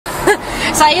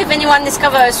So if anyone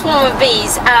discovers a swarm of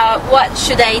bees, what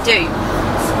should they do?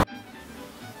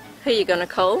 Who are you gonna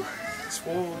call?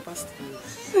 Swarm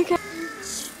busters. Okay.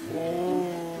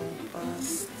 Swarm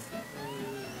busters.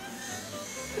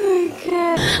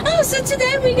 Okay. Oh, so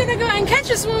today we're gonna go and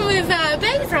catch a swarm with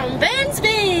Ben from Ben's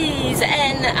Bees.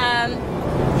 And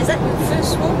is that your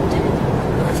first swarm, dude?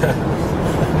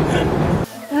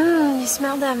 You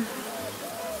smell them.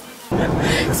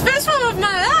 It's the first swarm of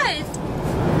my life.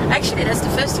 Actually, that's the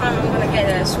first time I'm gonna get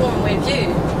a swarm with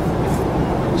you.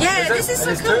 Yeah, this is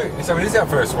so cool. So it is our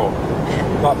first swarm.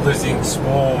 Like losing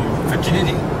swarm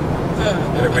virginity.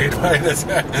 In a weird way, that's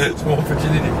swarm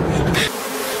virginity.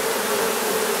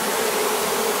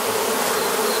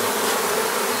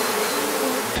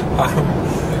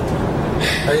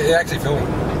 Are you actually filming?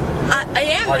 I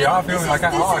am. Oh, you are filming? I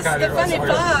can't do it. The funny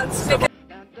parts.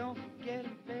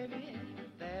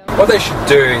 What they should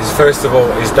do is, first of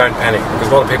all, is don't panic. Because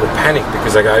a lot of people panic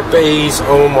because they go, bees,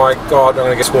 oh my god, I'm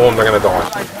going to get swarmed, I'm going to die.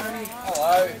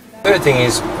 Hello. Third thing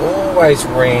is, always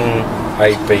ring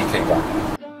a beekeeper.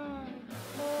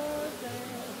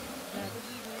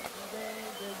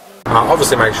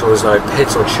 Obviously make sure there's no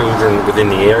pets or children within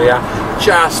the area,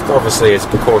 just obviously as a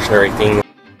precautionary thing.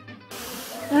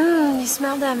 You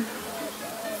smell them.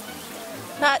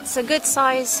 That's a good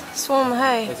size swarm,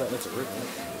 hey? That's a rip.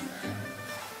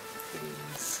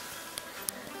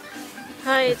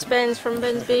 Hi, it's Ben from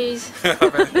Ben's Bees.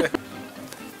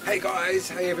 Hey guys,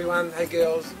 hey everyone, hey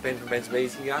girls, Ben from Ben's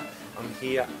Bees here. I'm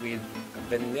here with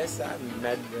Vanessa,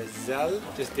 Mademoiselle,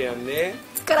 just down there.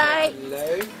 G'day.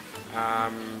 Hello.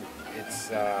 It's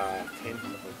 10th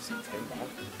of September.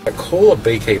 I call a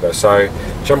beekeeper, so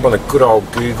jump on a good old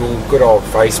Google, good old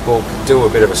Facebook, do a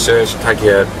bit of a search, take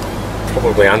you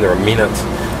probably under a minute,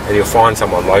 and you'll find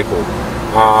someone local.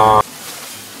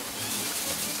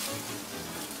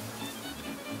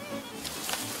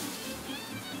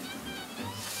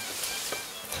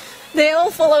 They're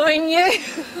all following you.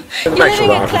 You're Make sure living that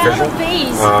a I'm cloud of professional,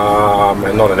 bees.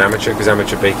 and not an amateur, because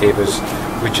amateur beekeepers,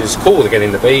 which is cool to get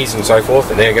into bees and so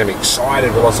forth, and they're going to be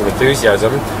excited with lots of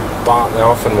enthusiasm, but they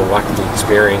often will lack the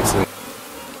experience.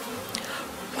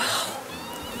 Wow.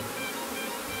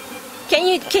 Can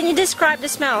you describe the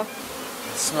smell?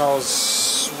 It smells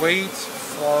sweet,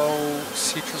 floral,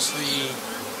 citrusy,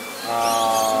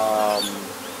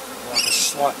 like a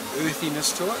slight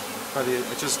earthiness to it, but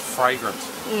it's just fragrant.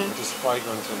 It's just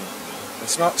fragrant, and it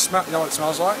you know what it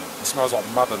smells like? It smells like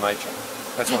Mother Nature.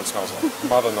 That's what it smells like,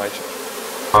 Mother Nature.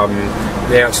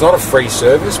 Now it's not a free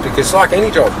service, because like any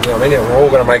job, you know what I mean, we're all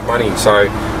going to make money, so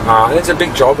and it's a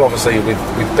big job obviously with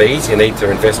bees. You need to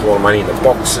invest a lot of money in the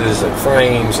boxes and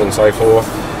frames and so forth,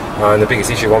 and the biggest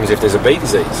issue is if there's a bee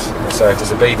disease. So if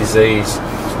there's a bee disease,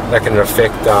 that can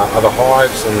affect other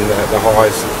hives, and the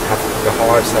hives have to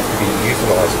be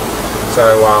euthanized. So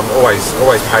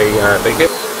always pay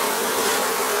beekeepers.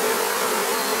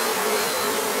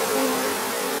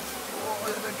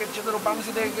 Get your little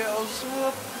bumsy there, girls.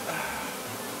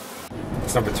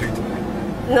 It's number 2 today.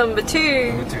 Number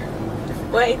 2. Number 2.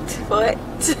 Wait.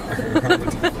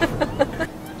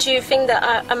 Do you think that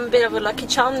I'm a bit of a lucky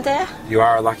charm there? You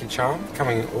are a lucky charm,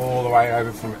 coming all the way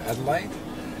over from Adelaide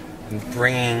and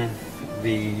bringing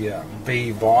the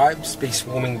bee vibes, bee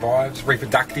swarming vibes,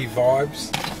 reproductive vibes.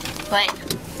 Wait.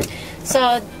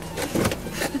 So.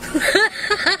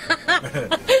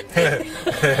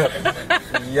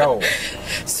 Yo.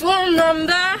 Swarm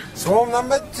number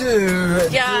 2.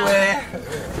 Yeah. Yeah.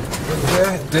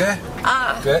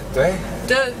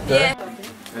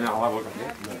 And I'll have a look at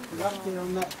that.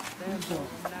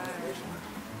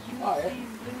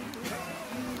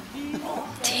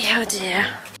 Dear, dear.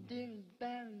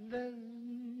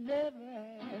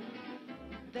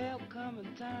 There'll come a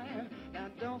time, now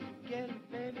don't forget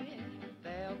it, baby.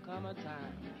 There'll come a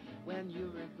time when you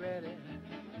regret it.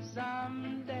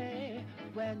 Someday,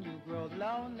 when you grow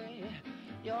lonely,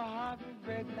 your heart will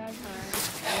break like mine.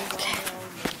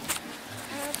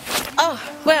 Oh,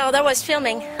 well, that was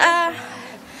filming.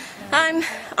 I'm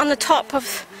on the top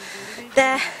of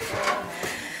the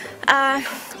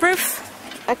roof.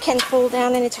 I can fall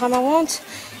down anytime I want.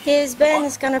 Here's Ben,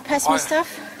 is going to pass me stuff.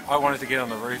 I wanted to get on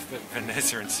the roof, but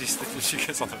Vanessa insisted that she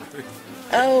gets on the roof.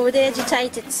 Oh, they're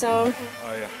agitated, so...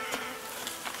 Oh, yeah.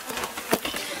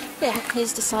 Yeah,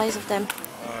 here's the size of them.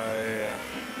 Oh, yeah.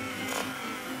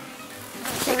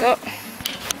 There you go.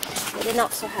 Well, they're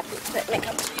not so happy. Let me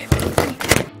come to you.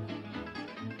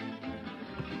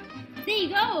 There you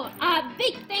go. A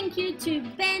big thank you to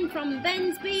Ben from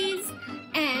Ben's Bees.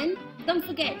 And don't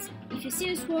forget, if you see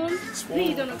a swarm, who are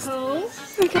you gonna call?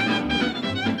 Okay.